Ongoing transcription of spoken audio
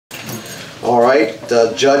All right,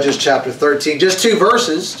 Judges chapter 13. Just two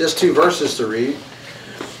verses to read.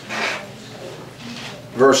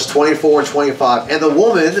 Verses 24 and 25. And the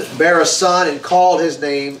woman bare a son and called his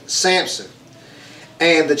name Samson.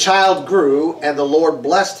 And the child grew, and the Lord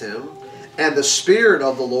blessed him. And the Spirit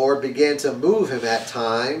of the Lord began to move him at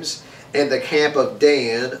times in the camp of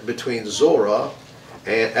Dan between Zorah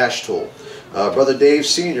and Eshtaol. Brother Dave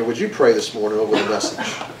Sr., would you pray this morning over the message?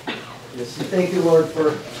 Yes, thank you, Lord,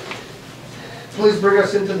 for... Please bring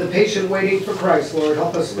us into the patient waiting for Christ, Lord.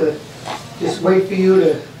 Help us to just wait for you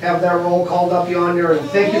to have that roll called up yonder. And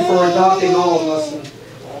thank you for adopting all of us and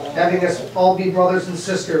having us all be brothers and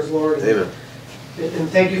sisters, Lord. Amen. And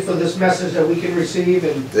thank you for this message that we can receive.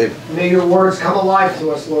 And Amen. may your words come alive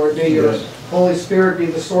to us, Lord. May your Holy Spirit be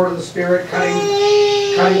the sword of the Spirit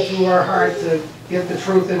cutting through our heart to get the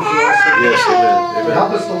truth into us. Yes, amen. Amen.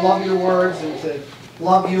 Help us to love your words and to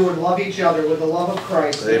love you and love each other with the love of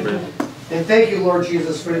Christ. Amen. And thank you, Lord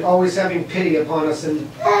Jesus, for always having pity upon us and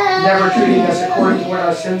never treating us according to what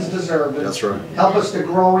our sins deserve. And that's right. Help us to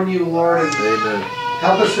grow in you, Lord. And amen.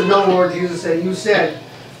 Help us to know, Lord Jesus, that you said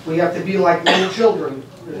we have to be like little children,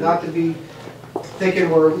 not to be thinking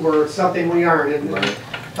we're something we aren't. And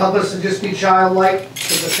help us to just be childlike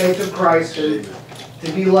to the faith of Christ and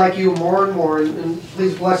to be like you more and more. And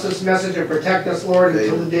please bless this message and protect us, Lord,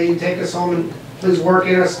 until the day you take us home. And please work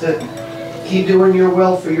in us to keep doing your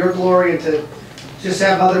will for your glory and to just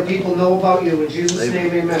have other people know about you. In Jesus'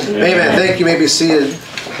 name, amen. Amen. Thank you. You may be seated.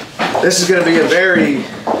 This is going to be a very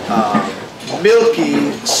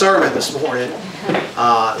milky sermon this morning. There's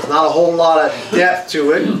not a whole lot of depth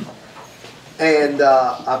to it. And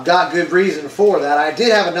I've got good reason for that. I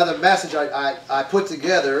did have another message I put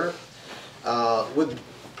together with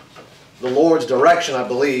the Lord's direction, I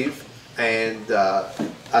believe. And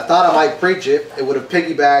I thought I might preach it. It would have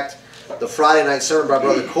piggybacked the Friday night sermon by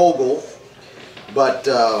Brother Kogel, but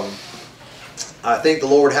I think the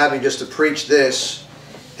Lord had me just to preach this,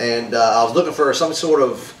 and I was looking for some sort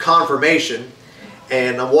of confirmation,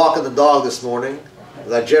 and I'm walking the dog this morning,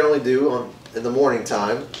 as I generally do in the morning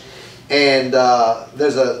time, and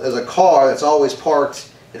there's a car that's always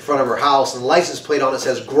parked in front of her house, and the license plate on it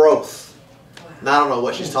says growth. And I don't know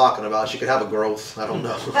what she's talking about. She could have a growth. I don't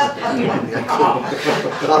know. I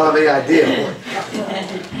don't have any idea.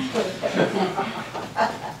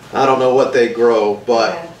 I don't know what they grow,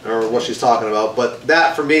 or what she's talking about. But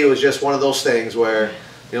that for me was just one of those things where,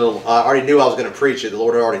 I already knew I was going to preach it. The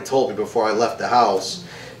Lord had already told me before I left the house.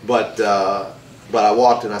 But I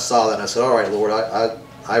walked and I saw that and I said, all right, Lord,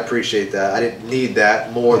 I appreciate that. I didn't need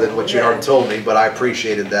that more than what you already told me, but I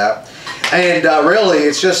appreciated that. And really,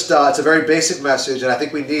 it's just it's a very basic message, and I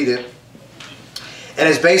think we need it. And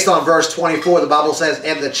it's based on verse 24. The Bible says,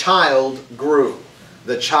 and the child grew.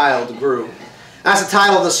 The child grew. That's the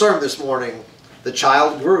title of the sermon this morning. The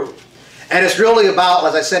child grew. And it's really about,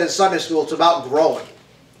 as I said in Sunday school, it's about growing.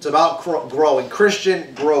 It's about growing.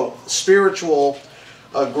 Christian growth. Spiritual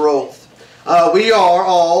growth. We are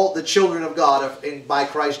all the children of God by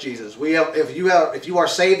Christ Jesus. If you are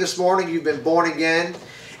saved this morning, you've been born again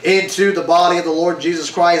into the body of the Lord Jesus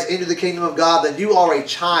Christ, into the kingdom of God, then you are a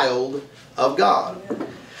child of God.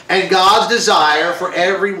 And God's desire for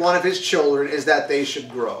every one of His children is that they should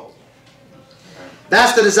grow.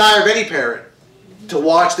 That's the desire of any parent, to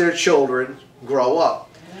watch their children grow up.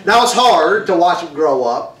 Now it's hard to watch them grow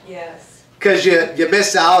up. Yes. Because you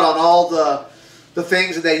miss out on all the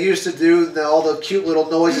things that they used to do, all the cute little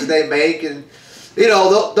noises they make, and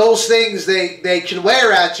those things they can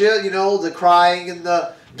wear at you, the crying and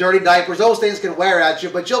the dirty diapers, those things can wear at you,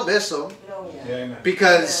 but you'll miss them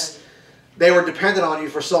because they were dependent on you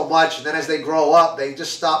for so much, and then as they grow up, they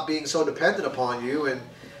just stop being so dependent upon you, and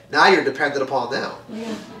now you're dependent upon them.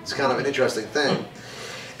 It's kind of an interesting thing.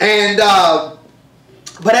 And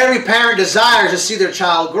but every parent desires to see their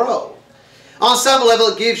child grow. On some level,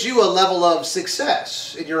 it gives you a level of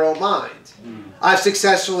success in your own mind. I've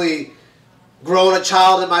successfully grown a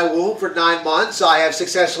child in my womb for 9 months. I have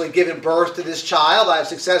successfully given birth to this child. I have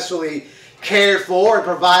successfully cared for and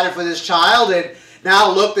provided for this child. And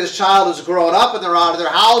now look, this child has grown up and they're out of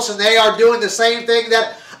their house and they are doing the same thing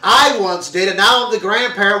that I once did. And now I'm the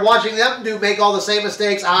grandparent watching them make all the same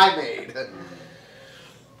mistakes I made.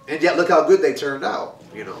 And yet look how good they turned out,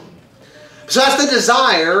 So that's the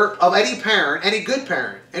desire of any parent, any good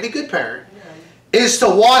parent, is to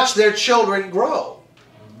watch their children grow.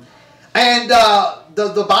 And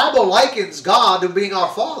the Bible likens God to being our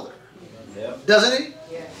Father, doesn't He?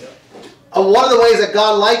 One of the ways that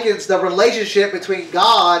God likens the relationship between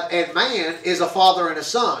God and man is a father and a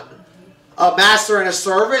son, a master and a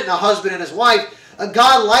servant, and a husband and his wife.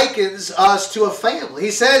 God likens us to a family.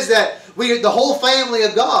 He says that we the whole family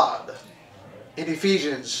of God in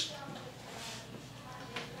Ephesians.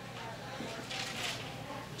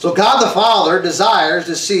 So God the Father desires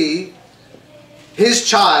to see His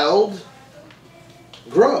child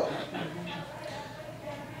grow.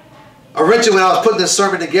 Originally, when I was putting this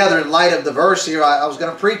sermon together in light of the verse here, I was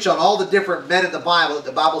going to preach on all the different men in the Bible that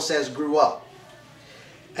the Bible says grew up.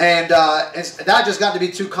 And that just got to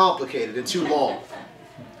be too complicated and too long.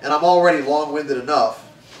 And I'm already long-winded enough.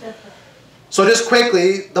 So just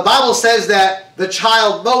quickly, the Bible says that the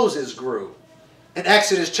child Moses grew. In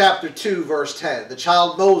Exodus chapter 2, verse 10, the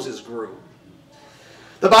child Moses grew.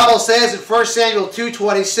 The Bible says in 1 Samuel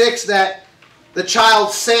 2:26 that the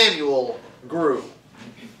child Samuel grew.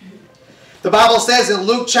 The Bible says in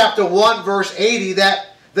Luke chapter 1 verse 80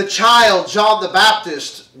 that the child John the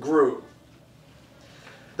Baptist grew.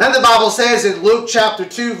 Then the Bible says in Luke chapter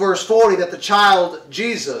 2 verse 40 that the child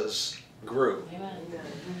Jesus grew. Amen.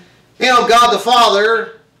 You know, God the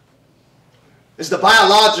Father is the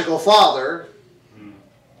biological father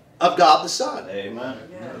of God the Son. Amen.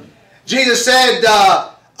 Jesus said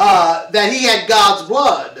that He had God's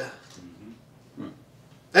blood.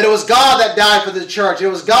 That it was God that died for the church. It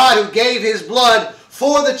was God who gave His blood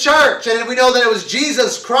for the church. And we know that it was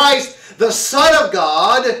Jesus Christ, the Son of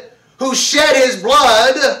God, who shed His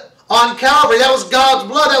blood on Calvary. That was God's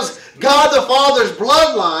blood. That was God the Father's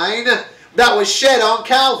bloodline that was shed on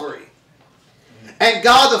Calvary. And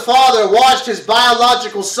God the Father watched His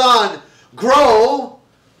biological Son grow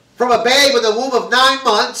from a babe in the womb of 9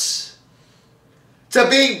 months to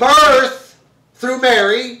being birthed through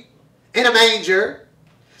Mary in a manger,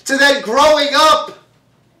 to then growing up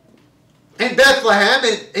in Bethlehem,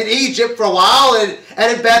 in Egypt for a while, and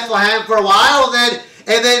in Bethlehem for a while, and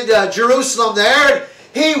then Jerusalem there.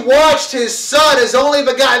 He watched His Son, His only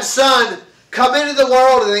begotten Son, come into the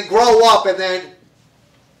world and then grow up and then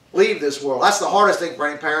leave this world. That's the hardest thing for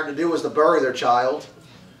any parent to do, is to bury their child.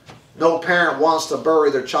 No parent wants to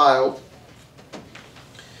bury their child.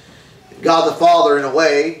 God the Father, in a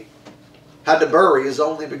way, had to bury His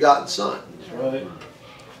only begotten Son. That's right.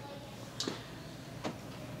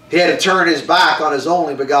 He had to turn His back on His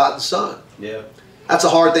only begotten Son. Yeah. That's a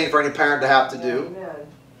hard thing for any parent to have to do.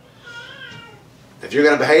 If you're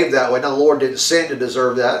going to behave that way, now the Lord didn't sin to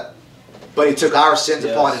deserve that, but He took our sins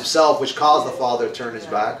upon Himself, which caused the Father to turn His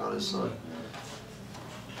back on His Son.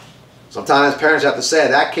 Sometimes parents have to say,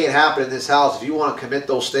 that can't happen in this house. If you want to commit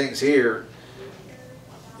those things here,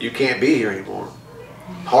 you can't be here anymore.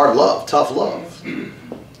 Hard love, tough love.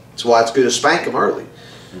 That's why it's good to spank them early.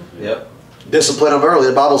 Yep. Discipline them early.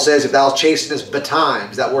 The Bible says, if thou chastenest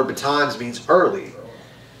betimes, that word betimes means early.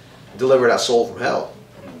 Deliver that soul from hell.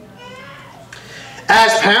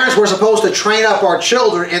 As parents, we're supposed to train up our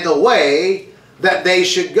children in the way that they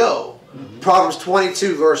should go. Proverbs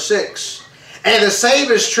 22 verse 6. And the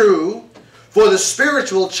same is true for the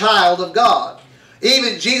spiritual child of God.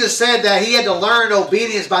 Even Jesus said that He had to learn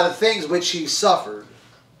obedience by the things which He suffered.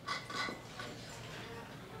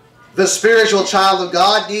 The spiritual child of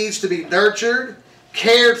God needs to be nurtured,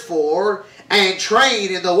 cared for, and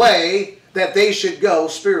trained in the way that they should go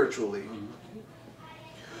spiritually.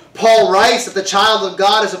 Paul writes that the child of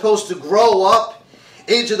God is supposed to grow up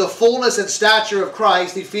into the fullness and stature of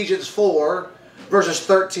Christ, Ephesians 4, verses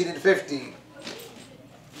 13 and 15.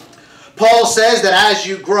 Paul says that as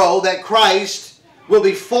you grow, that Christ will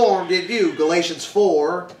be formed in you, Galatians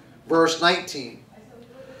 4, verse 19.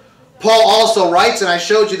 Paul also writes, and I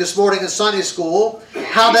showed you this morning in Sunday school,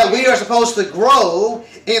 how that we are supposed to grow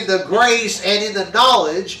in the grace and in the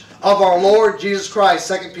knowledge of our Lord Jesus Christ,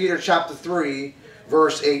 2 Peter chapter 3,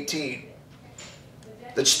 verse 18.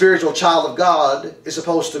 The spiritual child of God is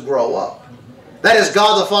supposed to grow up. That is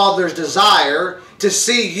God the Father's desire, to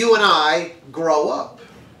see you and I grow up.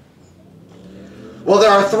 Well,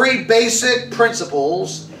 there are 3 basic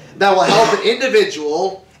principles that will help an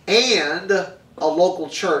individual and a local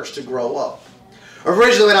church to grow up.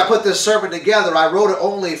 Originally, when I put this sermon together, I wrote it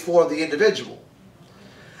only for the individual.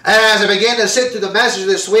 And as I began to sit through the message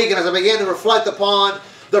this week, and as I began to reflect upon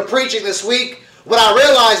the preaching this week, what I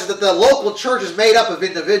realized is that the local church is made up of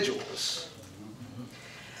individuals.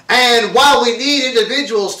 And while we need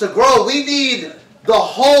individuals to grow, we need the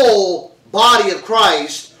whole body of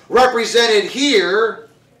Christ represented here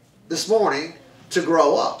this morning to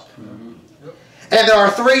grow up. And there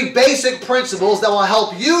are 3 basic principles that will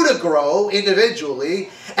help you to grow individually,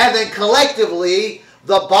 and then collectively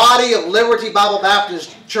the body of Liberty Bible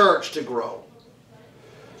Baptist Church to grow.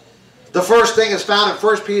 The first thing is found in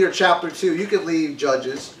 1 Peter chapter 2. You can leave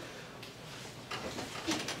Judges.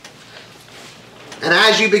 And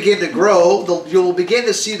as you begin to grow, you will begin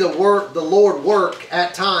to see the Lord work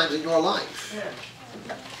at times in your life.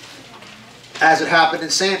 As it happened in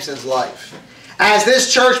Samson's life. As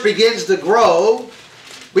this church begins to grow,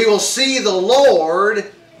 we will see the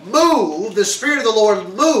Lord move, the Spirit of the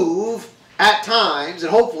Lord move at times,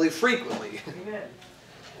 and hopefully frequently. Amen.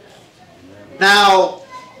 Now,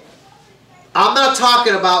 I'm not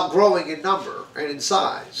talking about growing in number and in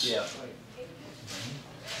size. Yeah.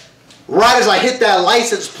 Right as I hit that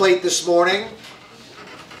license plate this morning,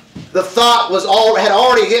 the thought had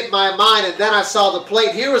already hit my mind, and then I saw the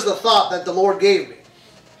plate. Here was the thought that the Lord gave me.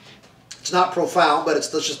 It's not profound, but it's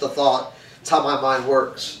just a thought. It's how my mind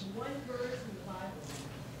works.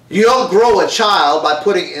 You don't grow a child by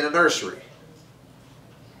putting it in a nursery.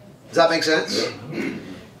 Does that make sense?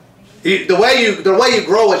 The way you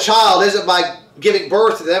grow a child isn't by giving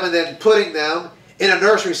birth to them and then putting them in a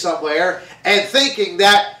nursery somewhere and thinking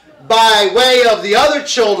that by way of the other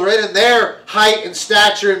children and their height and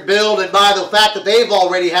stature and build, and by the fact that they've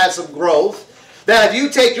already had some growth, that if you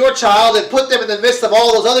take your child and put them in the midst of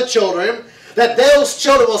all those other children, that those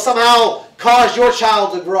children will somehow cause your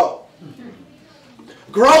child to grow.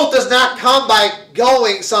 Growth does not come by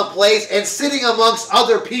going someplace and sitting amongst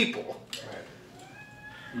other people.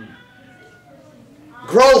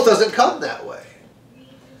 Growth doesn't come that way.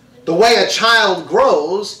 The way a child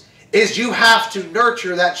grows is you have to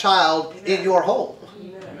nurture that child in your home.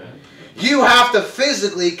 You have to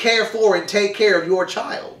physically care for and take care of your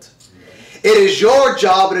child. It is your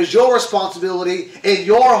job, it is your responsibility in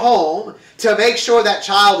your home to make sure that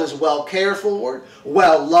child is well cared for,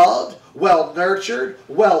 well loved, well nurtured,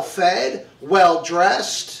 well fed, well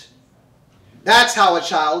dressed. That's how a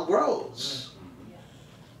child grows.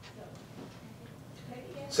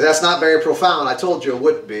 So that's not very profound. I told you it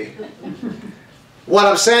wouldn't be. What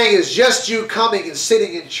I'm saying is just you coming and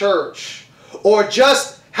sitting in church or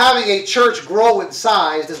just having a church grow in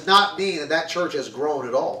size does not mean that that church has grown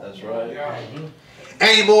at all. That's right. Yeah.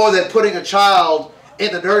 Any more than putting a child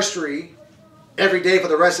in the nursery every day for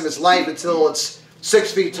the rest of its life until it's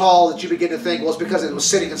 6 feet tall that you begin to think, well, it's because it was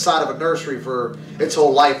sitting inside of a nursery for its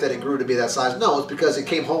whole life that it grew to be that size. No, it's because it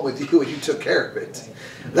came home with you and you took care of it.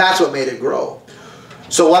 That's what made it grow.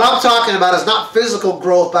 So what I'm talking about is not physical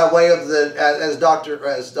growth by way of the, as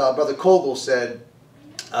Brother Kogel said,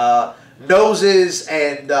 noses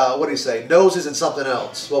and, what did he say? Noses and something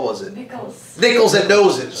else. What was it? Nickels. Nickels and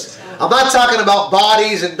noses. I'm not talking about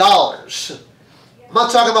bodies and dollars. I'm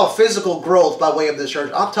not talking about physical growth by way of this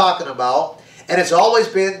church. I'm talking about, and it's always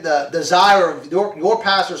been the desire of your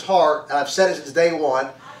pastor's heart, and I've said it since day one,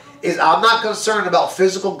 is I'm not concerned about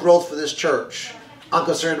physical growth for this church. I'm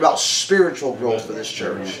concerned about spiritual growth for this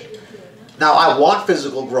church. Now, I want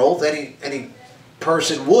physical growth. Any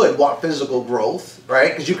person would want physical growth,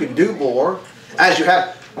 right? Because you can do more as you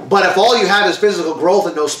have. But if all you have is physical growth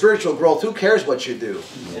and no spiritual growth, who cares what you do?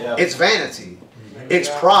 Yeah. It's vanity. It's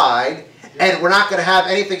pride. And we're not going to have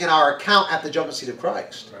anything in our account at the judgment seat of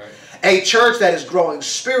Christ. Right. A church that is growing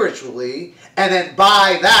spiritually, and then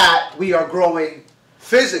by that we are growing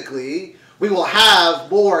physically, we will have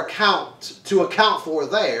more to account for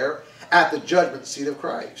there at the judgment seat of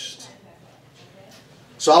Christ.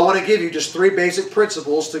 So I want to give you just 3 basic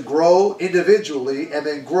principles to grow individually and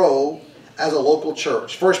then grow as a local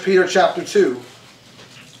church. 1 Peter chapter 2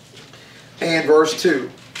 and verse 2.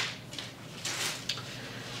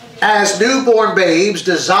 As newborn babes,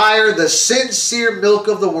 desire the sincere milk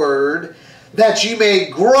of the word, that you may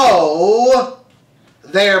grow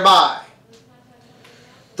thereby.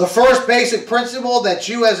 The first basic principle that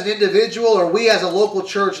you as an individual or we as a local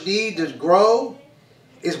church need to grow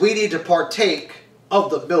is we need to partake of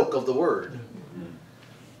the milk of the word.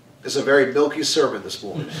 It's a very milky sermon this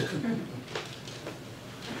morning.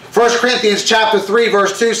 1 Corinthians chapter 3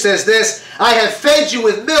 verse 2 says this, I have fed you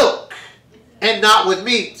with milk and not with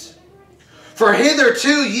meat. For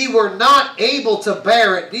hitherto ye were not able to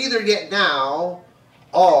bear it, neither yet now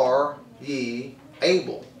are ye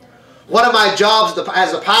able. One of my jobs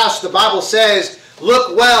as a pastor, the Bible says,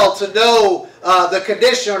 look well to know the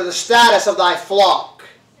condition or the status of thy flock.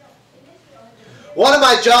 One of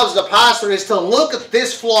my jobs as a pastor is to look at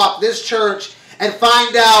this flock, this church, and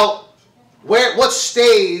find out what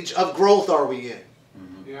stage of growth are we in.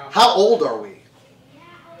 Yeah. How old are we?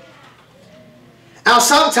 Now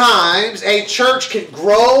sometimes a church can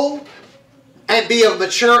grow and be of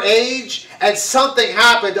mature age, and something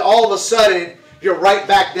happened, all of a sudden you're right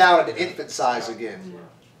back down at infant size again.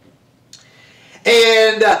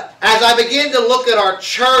 And as I begin to look at our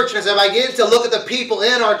church, as I begin to look at the people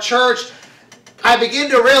in our church, I begin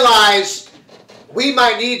to realize we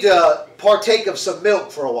might need to partake of some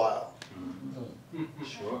milk for a while.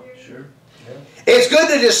 It's good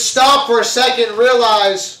to just stop for a second and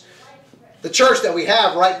realize the church that we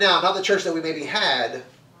have right now, not the church that we maybe had.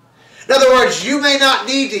 In other words, you may not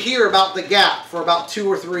need to hear about the Gap for about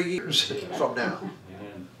 2 or 3 years from now.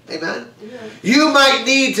 Amen? You might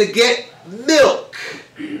need to get milk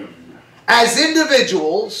as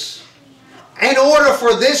individuals in order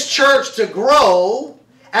for this church to grow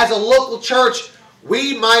as a local church.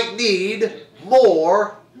 We might need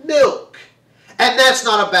more milk. And that's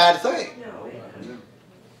not a bad thing.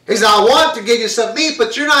 He said, I want to give you some meat,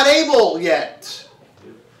 but you're not able yet.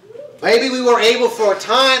 Maybe we were able for a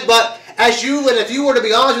time, but if you were to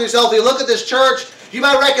be honest with yourself, if you look at this church, you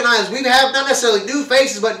might recognize we have not necessarily new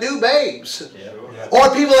faces, but new babes. Or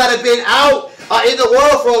people that have been out in the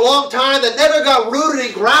world for a long time that never got rooted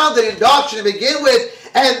and grounded in doctrine to begin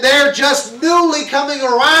with, and they're just newly coming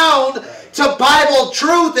around to Bible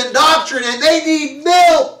truth and doctrine, and they need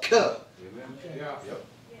milk.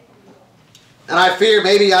 And I fear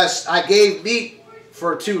maybe I gave meat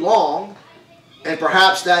for too long, and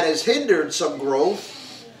perhaps that has hindered some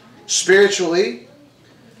growth spiritually.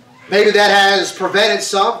 Maybe that has prevented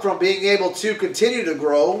some from being able to continue to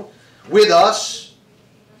grow with us.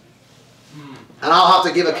 And I'll have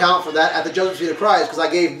to give account for that at the judgment seat of Christ, because I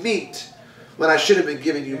gave meat when I should have been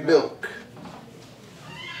giving you milk.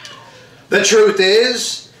 The truth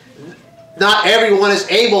is, not everyone is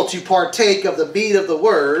able to partake of the meat of the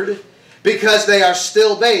Word because they are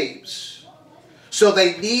still babes. So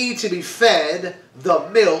they need to be fed the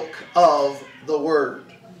milk of the Word.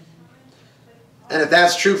 And if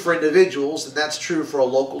that's true for individuals, then that's true for a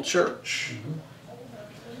local church.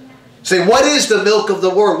 Say, what is the milk of the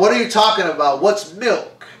Word? What are you talking about? What's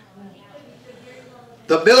milk?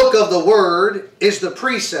 The milk of the Word is the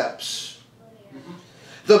precepts.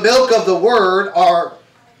 The milk of the Word are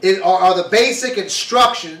the basic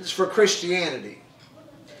instructions for Christianity.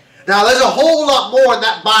 Now, there's a whole lot more in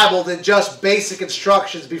that Bible than just basic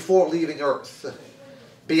instructions before leaving earth.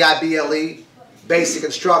 B-I-B-L-E, basic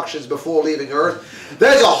instructions before leaving earth.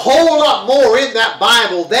 There's a whole lot more in that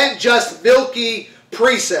Bible than just milky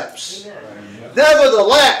precepts.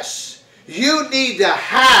 Nevertheless, you need to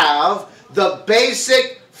have the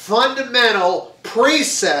basic, fundamental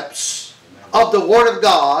precepts of the Word of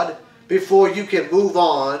God before you can move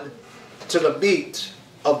on to the meat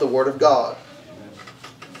of the Word of God.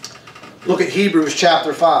 Look at Hebrews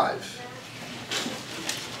chapter 5.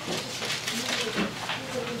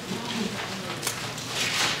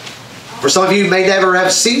 For some of you may never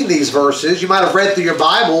have seen these verses. You might have read through your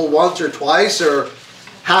Bible once or twice or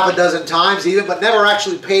half a dozen times even, but never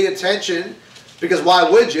actually paid attention, because why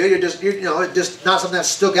would you? It's just not something that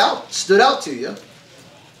stood out to you.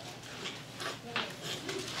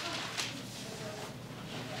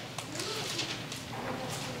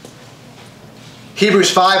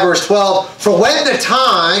 Hebrews 5 verse 12, for when the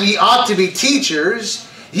time ye ought to be teachers,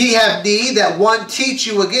 ye have need that one teach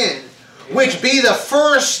you again, which be the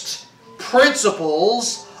first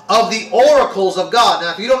principles of the oracles of God.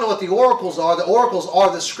 Now, if you don't know what the oracles are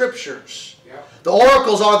the Scriptures. The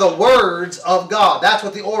oracles are the words of God. That's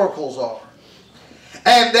what the oracles are.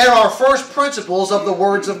 And there are first principles of the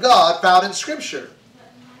words of God found in Scripture.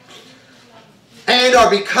 And are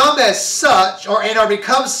become such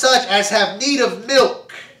as have need of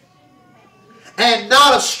milk, and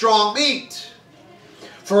not of strong meat.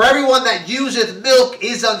 For everyone that useth milk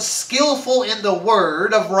is unskillful in the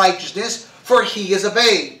word of righteousness, for he is a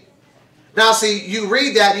babe. Now see, you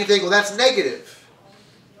read that and you think, well, that's negative.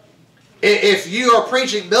 If you are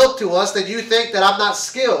preaching milk to us, then you think that I'm not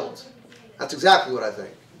skilled. That's exactly what I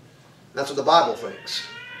think. That's what the Bible thinks.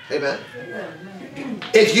 Amen.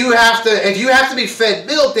 If you have to be fed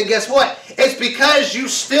milk, then guess what? It's because you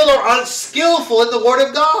still are unskillful in the Word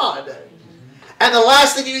of God. And the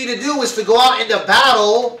last thing you need to do is to go out into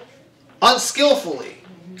battle unskillfully.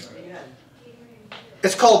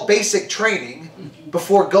 It's called basic training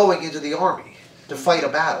before going into the army to fight a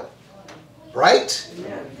battle. Right?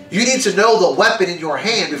 You need to know the weapon in your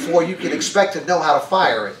hand before you can expect to know how to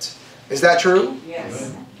fire it. Is that true?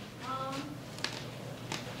 Yes.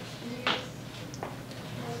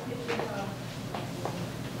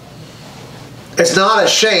 It's not a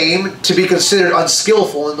shame to be considered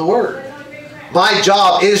unskillful in the Word. My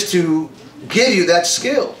job is to give you that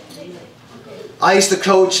skill. I used to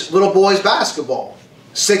coach little boys basketball,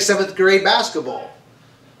 6th, 7th grade basketball.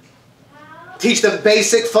 Teach them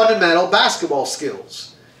basic, fundamental basketball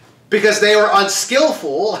skills. Because they were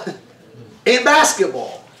unskillful in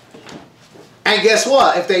basketball. And guess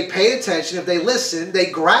what? If they paid attention, if they listened, they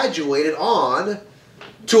graduated on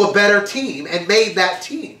to a better team and made that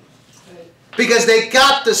team. Because they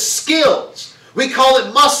got the skills. We call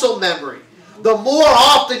it muscle memory. the more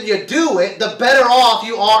often you do it, the better off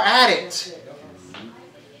you are at it.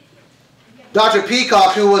 Dr.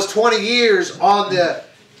 Peacock, who was 20 years on the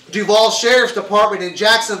Duval Sheriff's Department in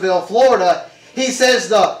Jacksonville, Florida, he says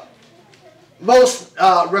the most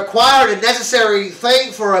required and necessary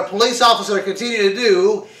thing for a police officer to continue to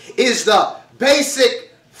do is the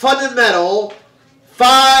basic, fundamental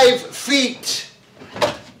 5 feet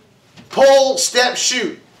pull, step,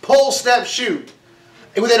 shoot. Pull, step, shoot.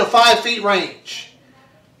 Within a 5 feet range.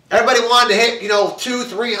 Everybody wanted to hit, 200,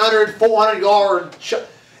 300, 400 yard shot.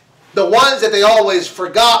 The ones that they always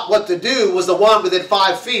forgot what to do was the one within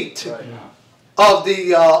 5 feet of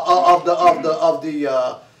the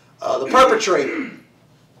perpetrator.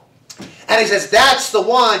 And he says that's the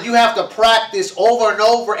one you have to practice over and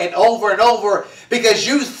over and over and over, because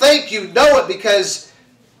you think you know it because,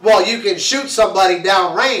 well, you can shoot somebody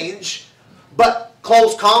down range, but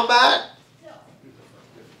close combat,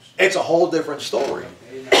 it's a whole different story.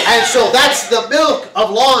 And so that's the milk of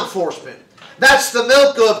law enforcement. That's the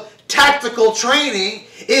milk of tactical training,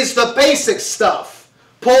 is the basic stuff.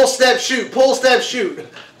 Pull, step, shoot. Pull, step, shoot.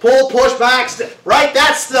 Pull, push, back, step. Right?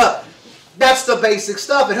 That's the basic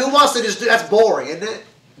stuff. And who wants to just do, that's boring, isn't it?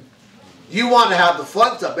 You want to have the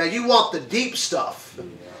fun stuff, man. You want the deep stuff.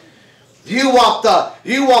 You want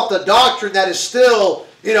the doctrine that is still,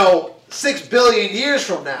 6 billion years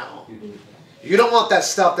from now. You don't want that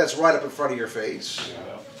stuff that's right up in front of your face.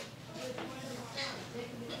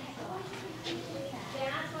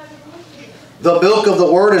 The milk of the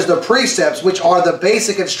Word is the precepts, which are the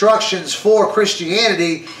basic instructions for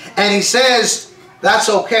Christianity. And he says, that's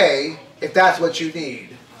okay if that's what you need.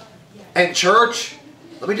 And church,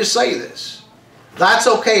 let me just say this. That's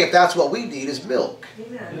okay if that's what we need is milk.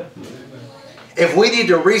 Amen. If we need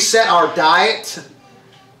to reset our diet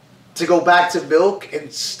to go back to milk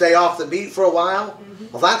and stay off the meat for a while,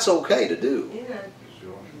 well, that's okay to do.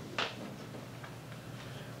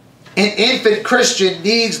 An infant Christian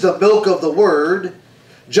needs the milk of the Word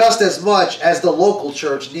just as much as the local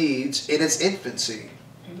church needs in its infancy.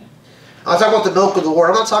 I'm talking about the milk of the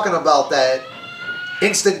Word. I'm not talking about that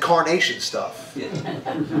instant carnation stuff.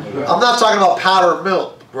 I'm not talking about powdered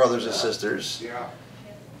milk, brothers and sisters.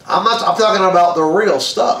 I'm talking about the real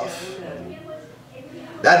stuff.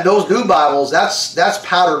 Those new Bibles, that's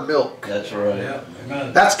powdered milk. That's right.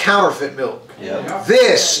 That's counterfeit milk. Yeah.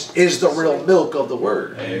 This is the real milk of the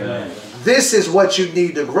Word. Amen. This is what you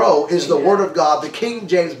need to grow, is the Word of God, the King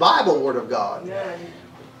James Bible Word of God.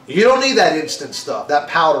 You don't need that instant stuff, that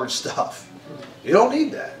powdered stuff. You don't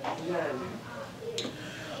need that.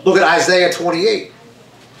 Look at Isaiah 28.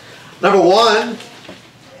 Number one,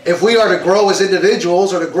 if we are to grow as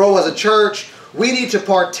individuals or to grow as a church, we need to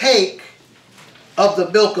partake of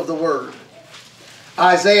the milk of the Word.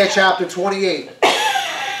 Isaiah chapter 28.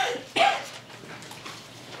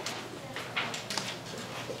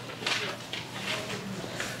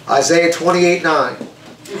 Isaiah 28:9.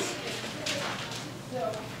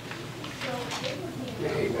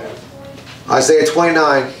 Isaiah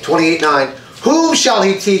 28:9. Whom shall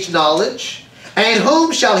he teach knowledge? And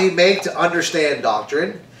whom shall he make to understand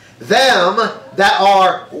doctrine? Them that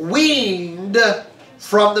are weaned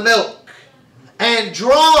from the milk, and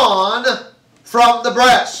drawn from the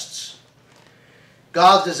breasts.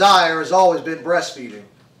 God's desire has always been breastfeeding.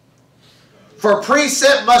 For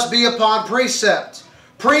precept must be upon precept,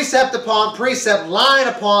 precept upon precept, line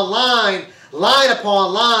upon line, line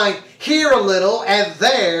upon line, here a little and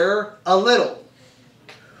there a little.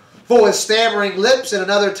 For with stammering lips and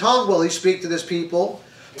another tongue will he speak to this people,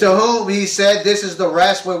 to whom he said, this is the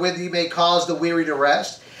rest wherewith he may cause the weary to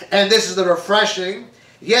rest, and this is the refreshing,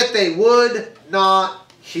 yet they would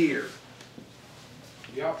not hear.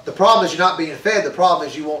 Yep. The problem is you're not being fed, the problem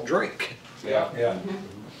is you won't drink. Yeah.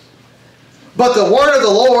 But the word of the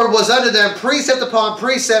Lord was unto them precept upon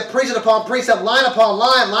precept, precept upon precept, line upon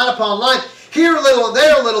line, line upon line, here a little and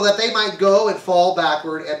there a little, that they might go and fall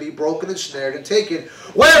backward and be broken and snared and taken.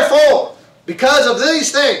 Wherefore, because of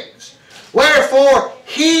these things, wherefore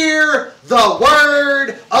hear the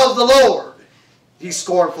word of the Lord, ye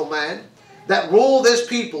scornful man, that rule this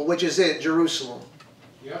people which is in Jerusalem.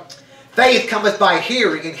 Yep. Faith cometh by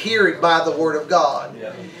hearing, and hearing by the word of God.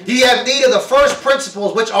 Yeah. Ye have need of the first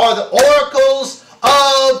principles, which are the oracles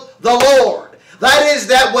of the Lord. That is,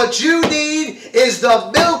 that what you need is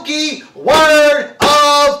the milky word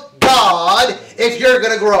of God if you're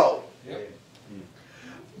going to grow. Yep.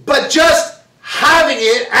 But just having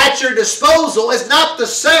it at your disposal is not the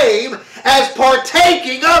same as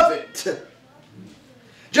partaking of it.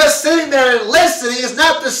 Just sitting there and listening is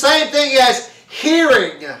not the same thing as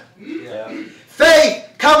hearing. Yeah. Faith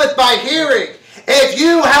cometh by hearing. If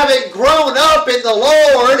you haven't grown up in the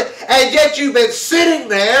Lord and yet you've been sitting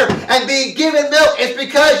there and being given milk, it's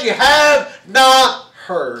because you have not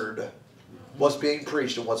heard what's being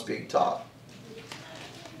preached and what's being taught.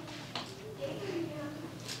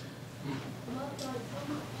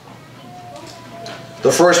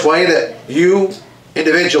 The first way that you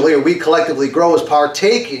individually or we collectively grow is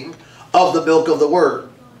partaking of the milk of the Word.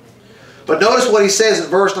 But notice what he says in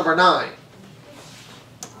verse number 9.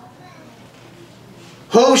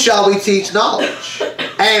 Whom shall we teach knowledge?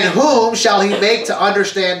 And whom shall he make to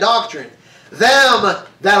understand doctrine? Them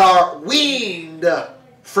that are weaned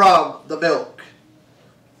from the milk.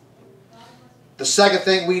 The second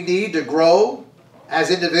thing we need to grow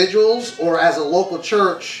as individuals or as a local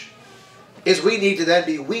church is we need to then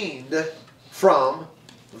be weaned from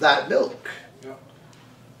that milk. Yep.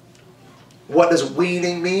 What does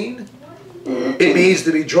weaning mean? It means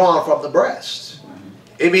to be drawn from the breast.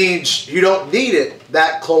 It means you don't need it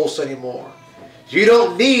that close anymore. You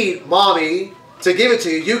don't need mommy to give it to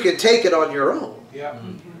you. You can take it on your own. Yep.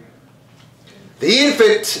 The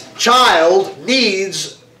infant child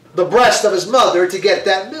needs the breast of his mother to get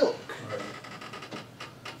that milk.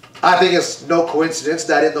 I think it's no coincidence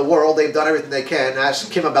that in the world they've done everything they can,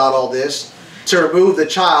 ask Kim about all this, to remove the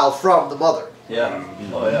child from the mother. Yeah.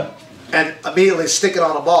 Oh, yeah. And immediately stick it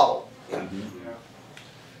on a bottle.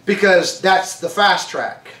 Because that's the fast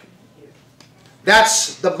track.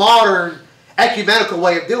 That's the modern ecumenical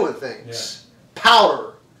way of doing things.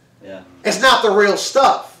 Powder. Yeah. It's not the real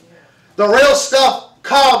stuff. The real stuff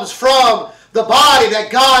comes from the body that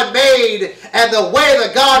God made and the way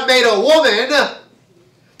that God made a woman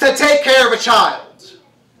to take care of a child.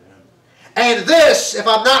 And this, if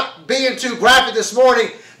I'm not being too graphic this morning,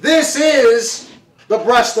 this is the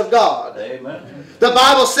breast of God. Amen. The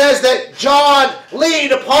Bible says that John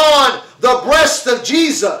leaned upon the breast of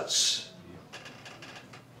Jesus.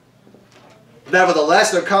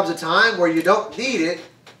 Nevertheless, there comes a time where you don't need it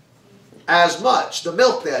as much, the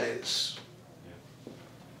milk that is.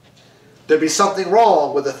 There'd be something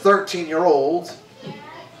wrong with a 13-year-old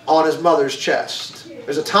on his mother's chest.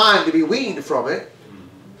 There's a time to be weaned from it.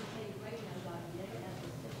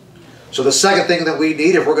 So the second thing that we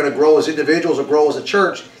need if we're going to grow as individuals or grow as a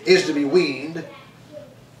church is to be weaned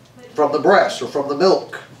from the breast or from the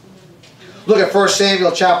milk. Look at 1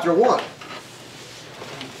 Samuel chapter 1.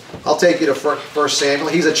 I'll take you to 1 Samuel.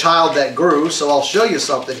 He's a child that grew, so I'll show you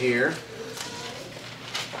something here.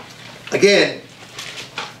 Again,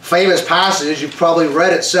 famous passage. You've probably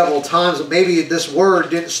read it several times, but maybe this word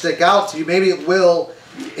didn't stick out to you. Maybe it will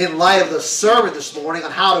in light of the sermon this morning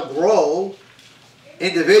on how to grow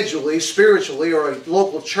individually, spiritually, or a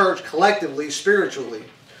local church collectively, spiritually.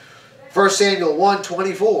 1 Samuel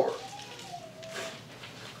 1:24.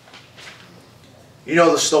 You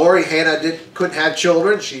know the story. Hannah couldn't have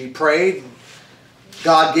children. She prayed.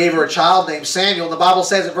 God gave her a child named Samuel. And the Bible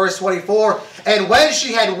says in verse 24, and when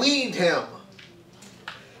she had weaned him,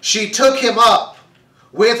 she took him up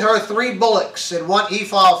with her 3 bullocks and 1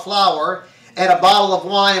 ephah of flour and a bottle of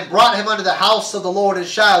wine and brought him unto the house of the Lord in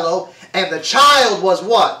Shiloh. And the child was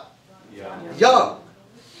what? Young.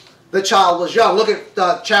 The child was young. Look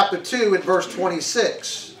at chapter 2 and verse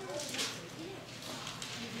 26.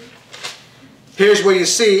 Here's where you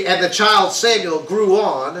see, and the child Samuel grew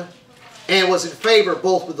on and was in favor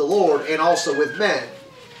both with the Lord and also with men.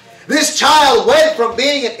 This child went from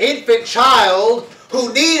being an infant child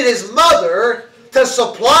who needed his mother to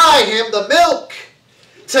supply him the milk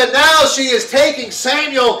to now she is taking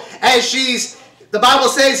Samuel as the Bible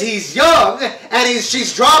says he's young, and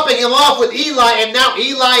she's dropping him off with Eli, and now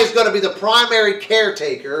Eli is going to be the primary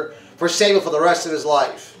caretaker for Samuel for the rest of his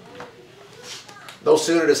life. No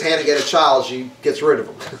sooner does Hannah get a child, she gets rid of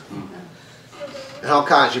him. And how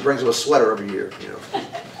kind, she brings him a sweater every year.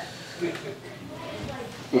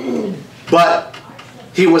 But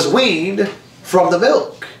he was weaned from the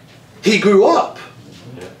milk. He grew up.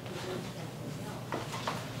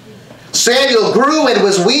 Samuel grew and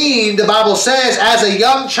was weaned, the Bible says, as a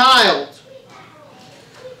young child.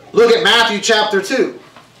 Look at Matthew chapter 2.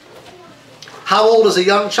 How old is a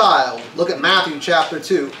young child? Look at Matthew chapter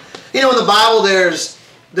 2. You know, in the Bible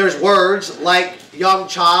there's words like young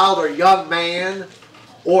child or young man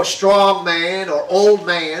or strong man or old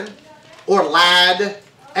man or lad.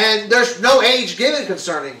 And there's no age given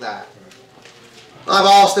concerning that. I've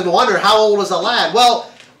often wondered, how old is a lad? Well,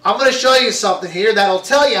 I'm going to show you something here that'll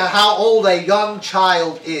tell you how old a young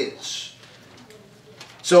child is.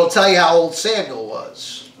 So it'll tell you how old Samuel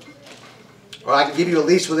was. Or I can give you at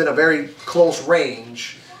least within a very close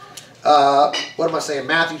range. What am I saying?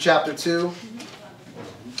 Matthew chapter 2.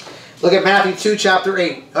 Look at Matthew 2, chapter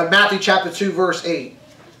 8. Matthew chapter 2, verse 8.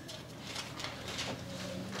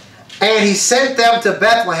 And he sent them to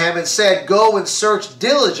Bethlehem and said, Go and search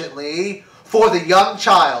diligently for the young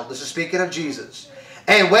child. This is speaking of Jesus.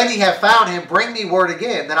 And when ye have found him, bring me word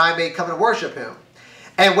again, that I may come and worship him.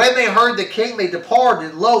 And when they heard the king, they departed,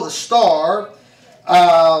 and lo, the star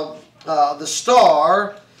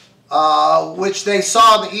which they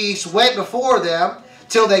saw in the east went before them,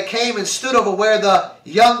 till they came and stood over where the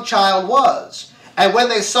young child was. And when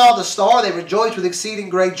they saw the star, they rejoiced with exceeding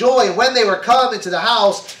great joy. And when they were come into the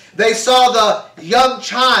house, they saw the young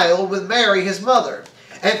child with Mary his mother,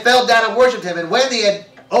 and fell down and worshipped him. And when they had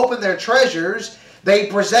opened their treasures, they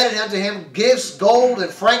presented unto him gifts, gold,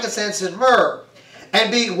 and frankincense, and myrrh.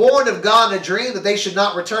 And being warned of God in a dream that they should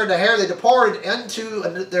not return to Herod, they departed into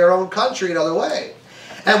their own country another way.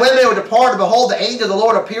 And when they were departed, behold, the angel of the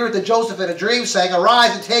Lord appeared to Joseph in a dream, saying,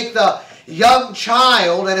 Arise and take the young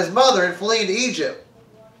child and his mother, and flee into Egypt.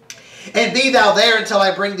 And be thou there until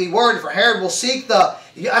I bring thee word. For Herod will seek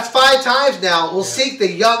that's 5 times now, will seek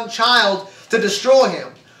the young child to destroy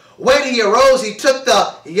him. When he arose, he took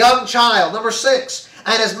the young child, number 6,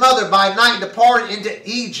 and his mother by night, and departed into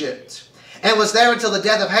Egypt, and was there until the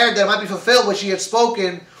death of Herod, that it might be fulfilled which was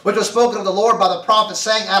spoken of the Lord by the prophet,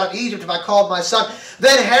 saying, Out of Egypt have I called my son.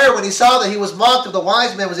 Then Herod, when he saw that he was mocked of the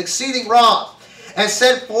wise men, was exceeding wroth, and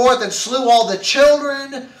sent forth and slew all the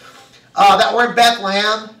children that were in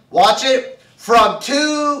Bethlehem, watch it, from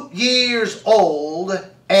 2 years old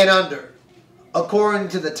and under, according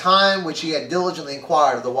to the time which he had diligently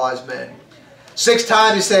inquired of the wise men. 6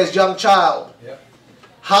 times he says, young child. Yep.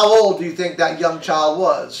 How old do you think that young child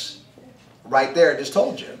was? Right there, it just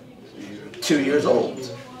told you. 2 years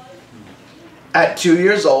old. At 2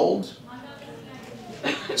 years old,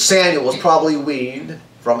 Samuel was probably weaned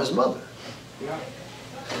from his mother.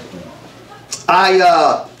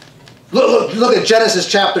 Look at Genesis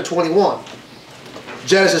chapter 21.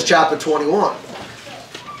 Genesis chapter 21.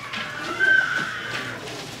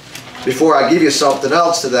 Before I give you something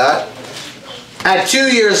else to that, at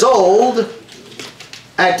 2 years old,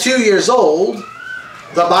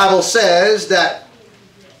 the Bible says that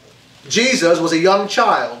Jesus was a young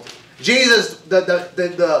child. Jesus,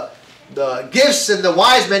 the gifts and the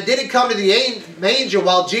wise men didn't come to the manger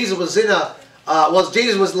while Jesus was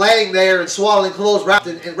Jesus was laying there in swaddling clothes, wrapped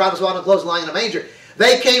in swaddling clothes, lying in a manger.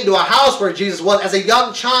 They came to a house where Jesus was as a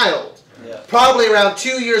young child, probably around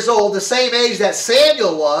 2 years old, the same age that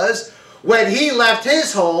Samuel was when he left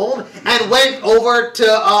his home and went over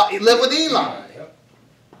to live with Eli.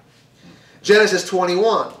 Genesis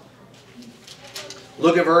 21.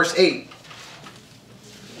 Look at verse 8.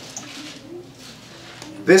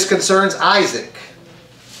 This concerns Isaac.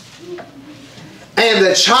 And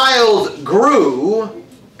the child grew,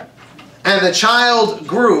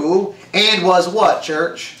 and was what,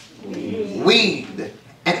 church? Weaned.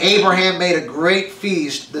 And Abraham made a great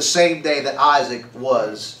feast the same day that Isaac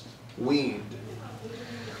was weaned.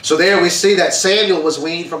 So there we see that Samuel was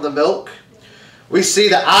weaned from the milk. We see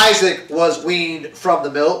that Isaac was weaned from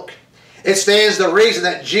the milk. It stands to reason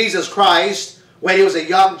that Jesus Christ, when he was a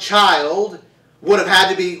young child, would have had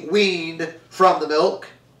to be weaned from the milk.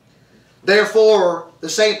 Therefore, the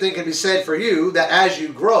same thing can be said for you, that as you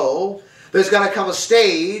grow, there's going to come a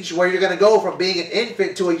stage where you're going to go from being an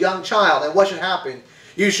infant to a young child. And what should happen?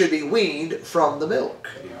 You should be weaned from the milk.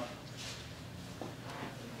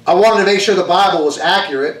 I wanted to make sure the Bible was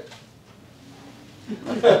accurate.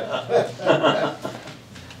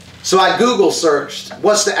 So I Google searched,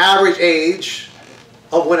 what's the average age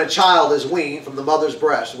of when a child is weaned from the mother's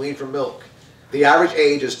breast, weaned from milk? The average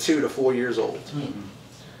age is 2 to 4 years old.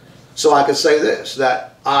 So I could say this,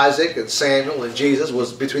 that Isaac and Samuel and Jesus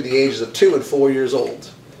was between the ages of 2 and 4 years old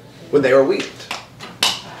when they were weaned.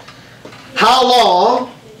 How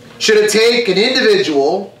long should it take an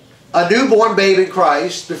individual, a newborn babe in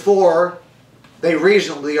Christ, before they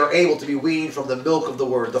reasonably are able to be weaned from the milk of the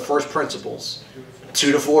Word, the first principles?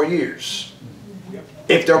 2 to 4 years.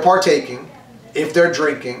 If they're partaking, if they're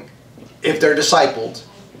drinking, if they're discipled,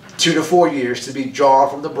 2 to 4 years to be drawn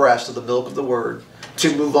from the breast of the milk of the Word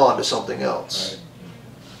to move on to something else.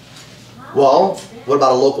 Well, what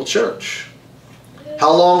about a local church?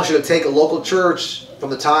 How long should it take a local church from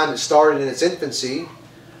the time it started in its infancy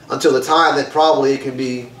until the time that probably it can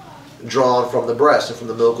be drawn from the breast and from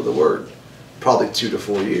the milk of the Word? Probably 2 to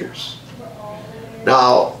 4 years.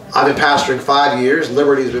 Now, I've been pastoring 5 years.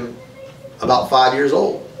 Liberty's been about 5 years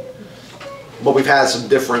old. But we've had some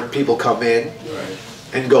different people come in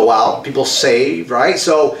and go out. People saved, right?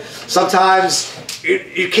 So sometimes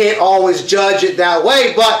you can't always judge it that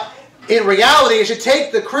way. But in reality, it should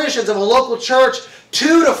take the Christians of a local church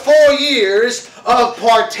 2 to 4 years of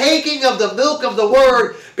partaking of the milk of the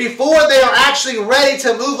Word before they are actually ready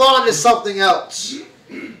to move on to something else.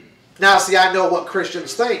 Now, see, I know what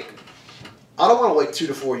Christians think. I don't want to wait 2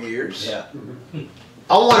 to 4 years. Yeah.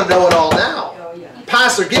 I want to know it all now.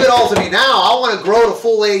 Pastor, give it all to me now. I want to grow to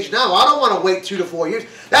full age now. I don't want to wait 2 to 4 years.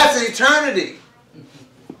 That's an eternity.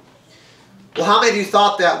 Well, how many of you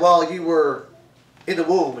thought that while you were in the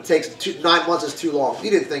womb? It takes 9 months is too long. You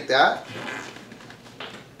didn't think that.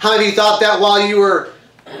 How many of you thought that while you were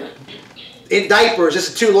in diapers, this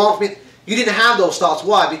is too long for me? You didn't have those thoughts.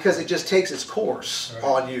 Why? Because it just takes its course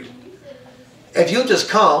on you. If you'll just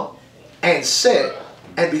come and sit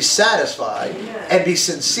and be satisfied and be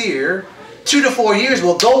sincere, 2 to 4 years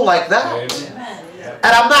will go like that. And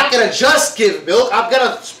I'm not going to just give milk. I'm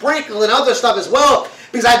going to sprinkle in other stuff as well,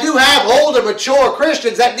 because I do have older, mature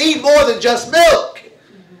Christians that need more than just milk.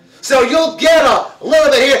 So you'll get a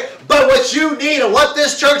little bit here, but what you need and what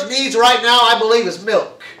this church needs right now, I believe, is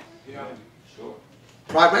milk. Yeah, sure.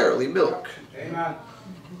 Primarily milk. Amen.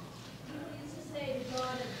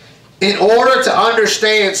 In order to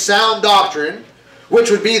understand sound doctrine, which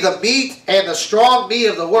would be the meat and the strong meat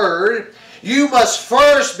of the Word, you must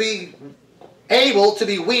first be able to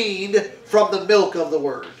be weaned from the milk of the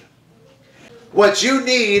Word. What you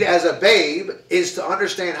need as a babe is to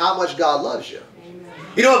understand how much God loves you.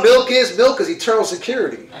 You know what milk is? Milk is eternal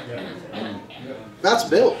security. That's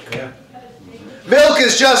milk. Milk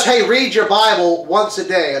is just, hey, read your Bible once a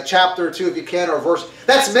day, a chapter or two if you can, or a verse.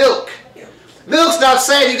 That's milk. Milk's not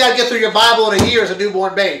saying you got to get through your Bible in a year as a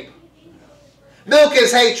newborn babe. Milk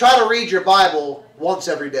is, hey, try to read your Bible once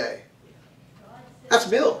every day. That's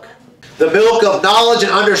milk. The milk of knowledge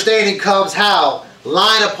and understanding comes how?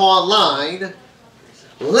 Line upon line,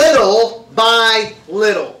 little by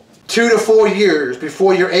little. 2 to 4 years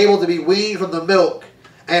before you're able to be weaned from the milk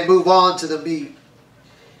and move on to the meat.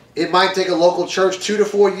 It might take a local church 2 to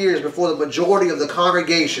 4 years before the majority of the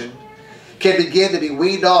congregation can begin to be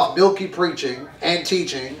weaned off milky preaching and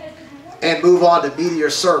teaching and move on to meatier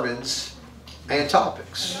sermons and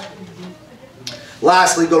topics.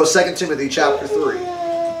 Lastly, go to 2 Timothy chapter 3.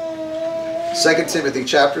 2 Timothy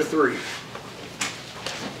chapter 3.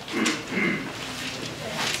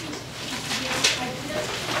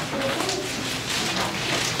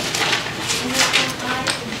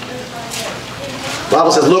 The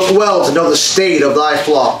Bible says, look well to know the state of thy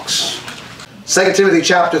flocks. 2 Timothy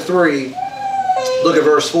chapter 3, look at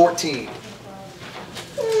verse 14.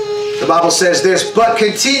 The Bible says this, but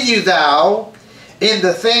continue thou in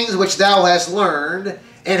the things which thou hast learned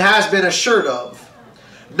and hast been assured of,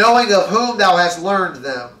 knowing of whom thou hast learned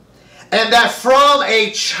them, and that from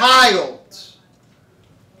a child,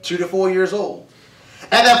 2 to 4 years old,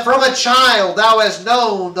 and that from a child thou hast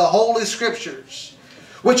known the holy scriptures,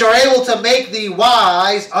 which are able to make thee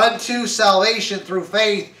wise unto salvation through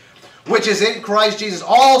faith, which is in Christ Jesus.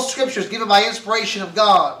 All scripture is given by inspiration of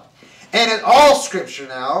God, and in all scripture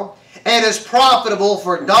now, and is profitable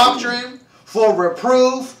for doctrine, for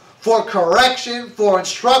reproof, for correction, for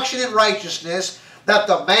instruction in righteousness, that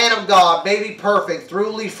the man of God may be perfect,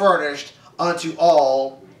 thoroughly furnished unto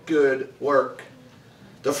all good work.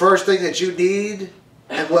 The first thing that you need,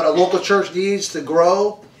 and what a local church needs to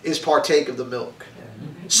grow, is partake of the milk.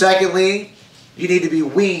 Secondly, you need to be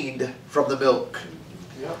weaned from the milk.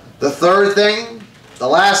 The third thing, the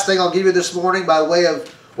last thing I'll give you this morning by way of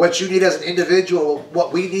what you need as an individual,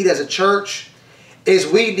 what we need as a church, is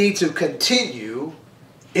we need to continue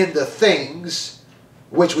in the things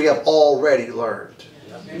which we have already learned.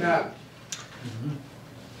 Amen.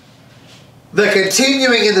 The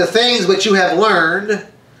continuing in the things which you have learned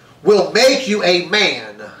will make you a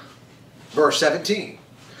man. Verse 17.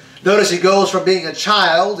 Notice he goes from being a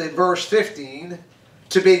child in verse 15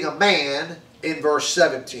 to being a man in verse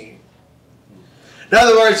 17. In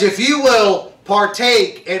other words, if you will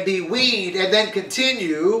partake and be weaned and then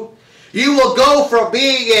continue, you will go from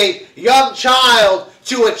being a young child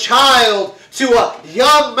to a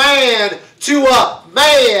young man to a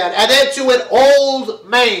man, and then to an old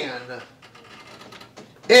man,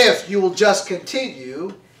 if you will just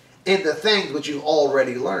continue in the things which you've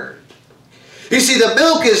already learned. You see, the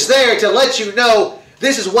milk is there to let you know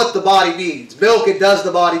this is what the body needs. Milk, it does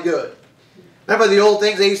the body good. Remember the old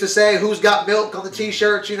things they used to say, who's got milk on the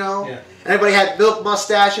t-shirts, you know? Yeah. Everybody had milk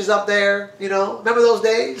mustaches up there, you know? Remember those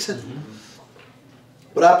days? Mm-hmm.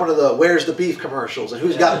 What happened to the where's the beef commercials and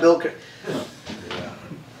who's got milk? Yeah.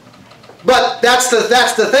 But that's the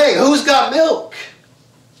thing. Who's got milk?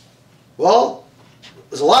 Well,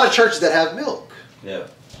 there's a lot of churches that have milk. Yeah.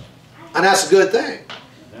 And that's a good thing.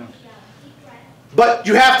 But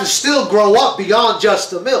you have to still grow up beyond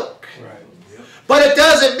just the milk. Right. Yep. But it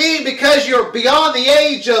doesn't mean because you're beyond the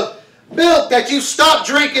age of milk that you stop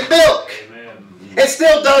drinking milk. Amen. It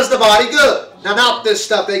still does the body good. Now, not this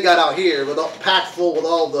stuff they got out here, with all, packed full with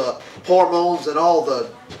all the hormones and all the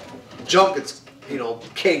junk that's, you know,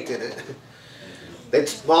 caked in it.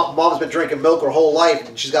 Mom's been drinking milk her whole life,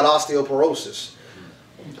 and she's got osteoporosis.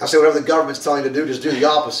 I say whatever the government's telling you to do, just do the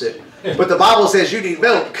opposite. But the Bible says you need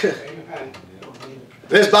milk.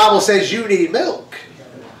 This Bible says you need milk.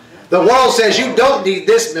 The world says you don't need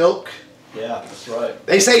this milk. Yeah, that's right.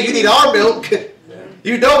 They say you need our milk.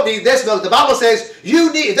 You don't need this milk. The Bible says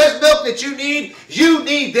you need, if there's milk that you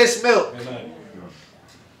need this milk. Amen.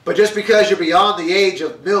 But just because you're beyond the age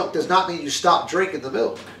of milk does not mean you stop drinking the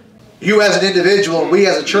milk. You as an individual, we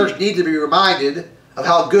as a church need to be reminded of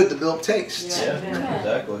how good the milk tastes. Yeah,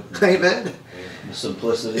 exactly. Amen. The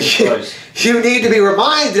simplicity of Christ. You need to be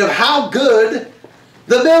reminded of how good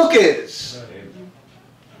the milk is.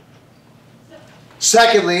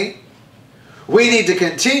 Secondly, we need to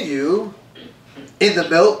continue in the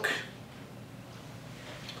milk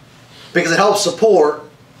because it helps support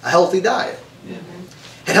a healthy diet. Yeah.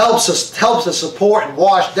 It helps us support and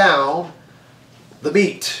wash down the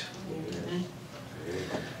meat.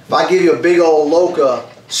 If I give you a big old loca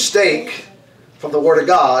steak from the Word of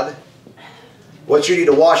God, what you need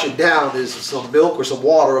to wash it down is some milk or some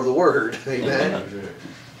water of the Word. Amen.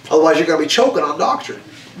 Otherwise you're going to be choking on doctrine.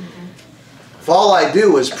 If all I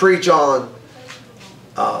do is preach on,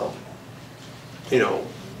 you know,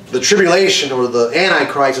 the tribulation or the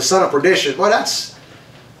Antichrist, the son of perdition, well,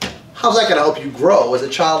 how's that going to help you grow as a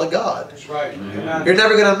child of God? That's right. Amen. You're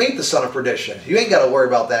never going to meet the son of perdition. You ain't got to worry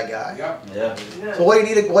about that guy. Yep. Yeah. So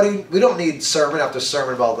we don't need sermon after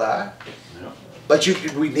sermon about that. Yeah. But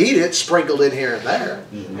we need it sprinkled in here and there.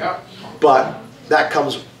 Yep. But that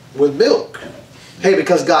comes with milk. Hey,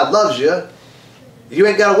 because God loves you, you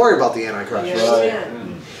ain't got to worry about the Antichrist. Right.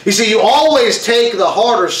 You see, you always take the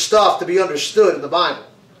harder stuff to be understood in the Bible,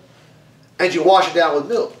 and you wash it down with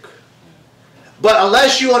milk. But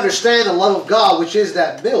unless you understand the love of God, which is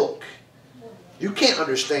that milk, you can't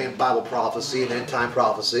understand Bible prophecy and end-time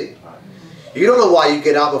prophecy. You don't know why you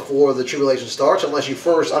get out before the tribulation starts unless you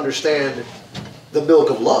first understand the milk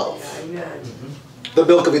of love. The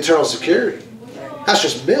milk of eternal security. That's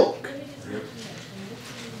just milk.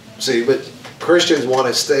 See, but Christians want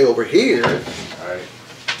to stay over here. Right.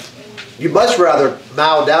 You much rather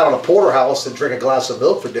mow down on a porterhouse than drink a glass of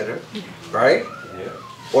milk for dinner, right? Yeah.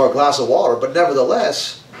 Or a glass of water. But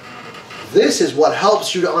nevertheless, this is what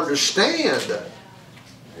helps you to understand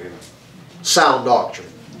sound doctrine.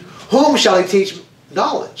 Whom shall he teach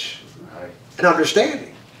knowledge Right. and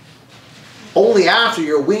understanding? Only after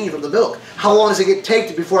you're weaned from the milk. How long does it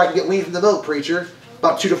take before I can get weaned from the milk, preacher?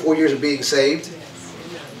 About 2 to 4 years of being saved.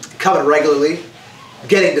 Coming regularly.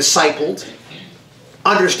 Getting discipled.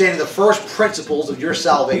 Understanding the first principles of your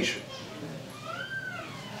salvation.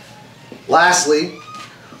 Lastly,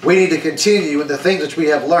 we need to continue in the things which we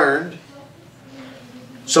have learned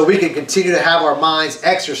so we can continue to have our minds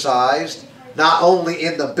exercised not only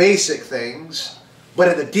in the basic things but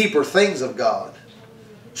in the deeper things of God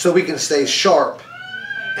so we can stay sharp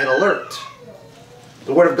and alert.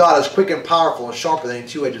 The Word of God is quick and powerful and sharper than a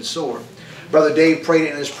two-edged sword. Brother Dave prayed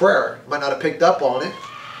it in his prayer. You might not have picked up on it,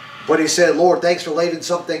 but he said, Lord, thanks for leaving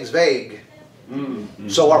some things vague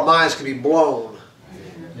so our minds can be blown.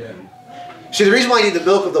 Yeah. See, the reason why you need the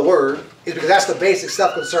milk of the Word is because that's the basic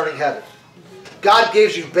stuff concerning heaven. God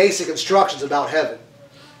gives you basic instructions about heaven,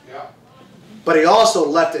 Yeah. but He also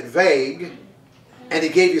left it vague, and He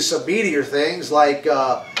gave you some meatier things like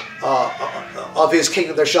of His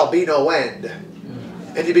kingdom there shall be no end.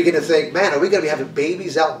 And you begin to think, man, are we going to be having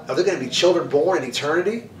babies out? Are there going to be children born in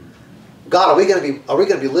eternity? God, are we going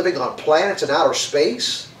to be living on planets in outer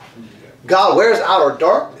space? God, where's outer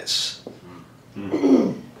darkness?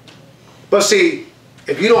 But see,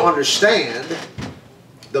 if you don't understand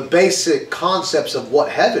the basic concepts of what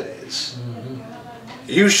heaven is,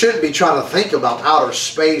 you shouldn't be trying to think about outer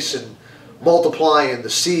space and multiplying the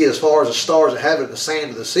sea as far as the stars of heaven and the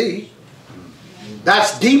sand of the sea.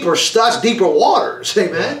 That's deeper stuff, that's deeper waters,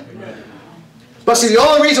 amen? But see, the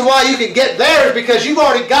only reason why you can get there is because you've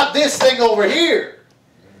already got this thing over here.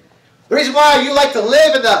 The reason why you like to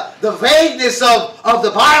live in the vagueness of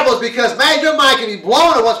the Bible is because, man, your mind can be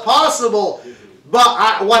blown at what's possible.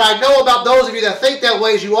 But what I know about those of you that think that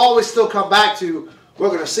way is you always still come back to, we're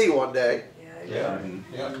going to see one day. Yeah.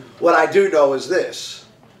 Yeah. What I do know is this.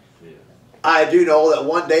 I do know that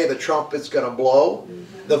one day the trumpet's going to blow.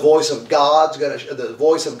 The voice of God's going to, the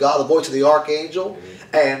voice of God, the voice of the archangel,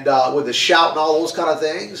 and with the shout and all those kind of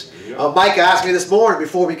things. Mike asked me this morning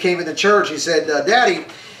before we came into church. He said, Daddy,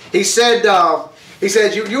 he said, He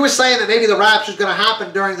said, you were saying that maybe the rapture is going to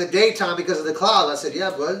happen during the daytime because of the clouds. I said,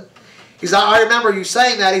 yeah, bud. He said, I remember you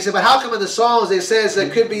saying that. He said, but how come in the Psalms it says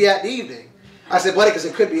it could be at evening? I said, buddy, because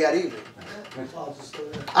it could be at evening.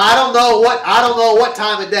 I don't know what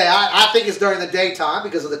time of day. I think it's during the daytime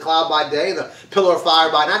because of the cloud by day, the pillar of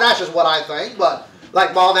fire by night. That's just what I think. But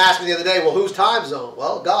like Mom asked me the other day, well, whose time zone?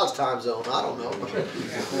 Well, God's time zone. I don't know.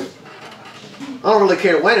 I don't really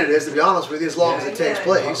care when it is, to be honest with you, as long as it takes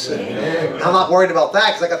place. And I'm not worried about that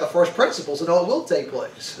because I got the first principles to know it will take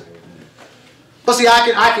place. But see,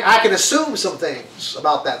 I can assume some things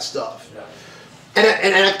about that stuff.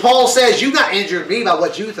 And Paul says, you've not injured me by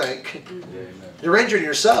what you think. You're injuring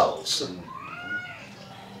yourselves.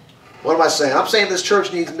 What am I saying? I'm saying this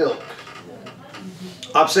church needs milk.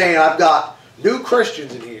 I'm saying I've got new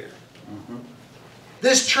Christians in here.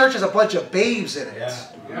 This church has a bunch of babes in it.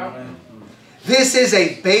 Yeah. This is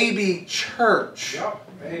a baby church. Yep.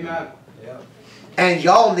 Amen. Yep. And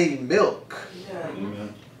y'all need milk.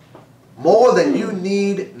 Amen. More than you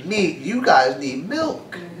need meat, you guys need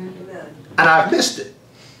milk. And I've missed it.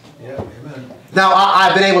 Yeah. Amen. Now,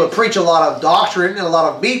 I've been able to preach a lot of doctrine and a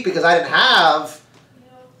lot of meat because I didn't have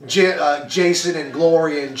Jason and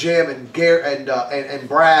Gloria and Jim and and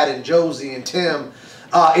Brad and Josie and Tim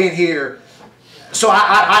in here. So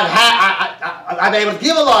I've been able to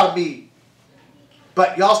give a lot of meat.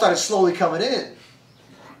 But y'all started slowly coming in.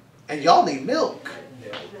 And y'all need milk.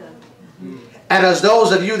 And as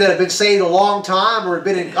those of you that have been saved a long time or have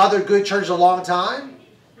been in other good churches a long time,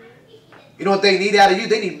 you know what they need out of you?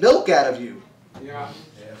 They need milk out of you. Yeah.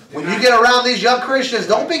 When you get around these young Christians,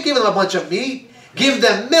 don't be giving them a bunch of meat. Give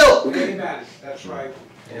them milk. Amen. That's right.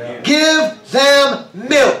 Yeah. Give them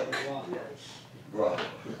milk.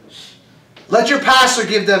 Let your pastor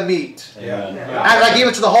give them meat. Yeah. And I give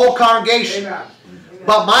it to the whole congregation. Amen.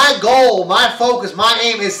 But my goal, my focus, my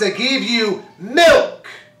aim is to give you milk.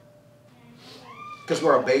 Because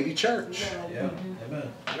we're a baby church. Yeah.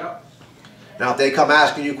 Amen. Yep. Now if they come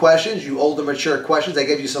asking you questions, you older mature questions, they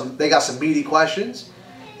got some meaty questions.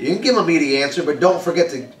 You can give them a meaty answer, but don't forget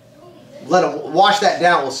to let them wash that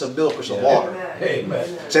down with some milk or some water.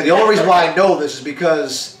 Amen. So the only reason why I know this is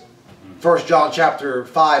because 1 John chapter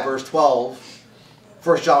 5 verse 12,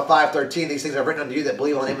 1 John 5:13, these things are written unto you that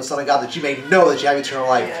believe on the name of the Son of God, that you may know that you have eternal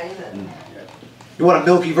life. You want a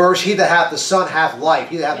milky verse? He that hath the Son hath life.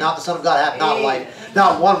 He that hath not the Son of God hath not life.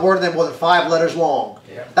 Not one word of them more than 5 letters long.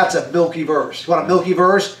 That's a milky verse. You want a milky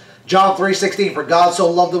verse? John 3:16, for God so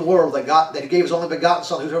loved the world that He gave His only begotten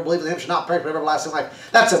Son, whosoever believes in Him shall not perish but have everlasting life.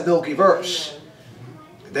 That's a milky verse.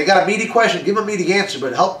 They got a meaty question, give them a meaty answer,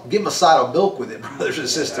 but give them a side of milk with it, brothers and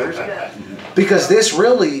sisters. Because this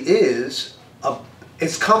really is,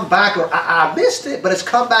 it's come back, I missed it, but it's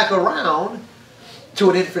come back around to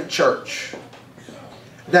an infant church.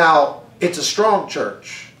 Now, it's a strong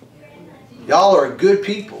church. Y'all are good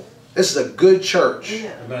people. This is a good church.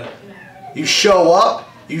 Amen. You show up,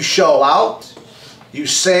 you show out, you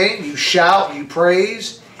sing, you shout, you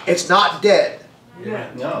praise. It's not dead.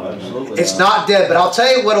 No, absolutely. It's not dead, but I'll tell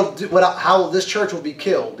you how this church will be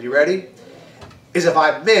killed. You ready? Is if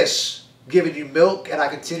I miss giving you milk and I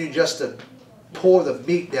continue just to pour the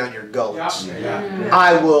meat down your gullets. Yeah.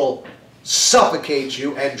 I will suffocate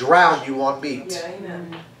you and drown you on meat.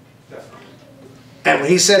 And when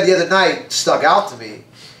he said the other night, stuck out to me,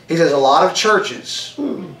 he says a lot of churches,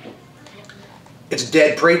 it's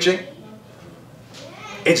dead preaching,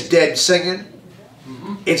 it's dead singing,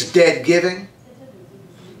 it's dead giving,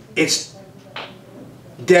 it's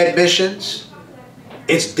dead missions,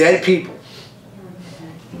 it's dead people.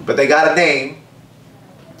 But they got a name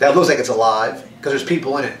that looks like it's alive because there's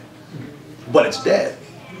people in it, but it's dead.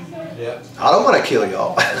 Yeah. I don't want to kill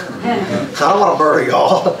y'all. I don't want to murder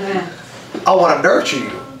y'all. I want to nurture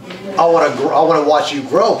you. I want to watch you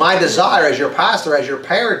grow. My desire as your pastor, as your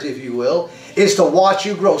parent, if you will, is to watch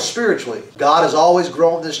you grow spiritually. God has always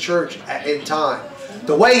grown this church in time.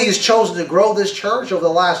 The way He's chosen to grow this church over the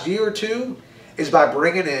last year or two is by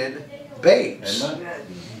bringing in babes. Amen.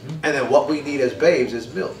 And then what we need as babes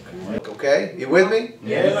is milk. Okay? You with me?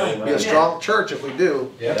 Yeah. Be a strong church if we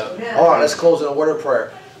do. Yeah. All right, let's close in a word of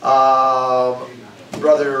prayer.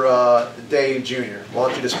 Brother Dave Jr., why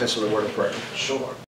don't you dismiss with a word of prayer? Sure.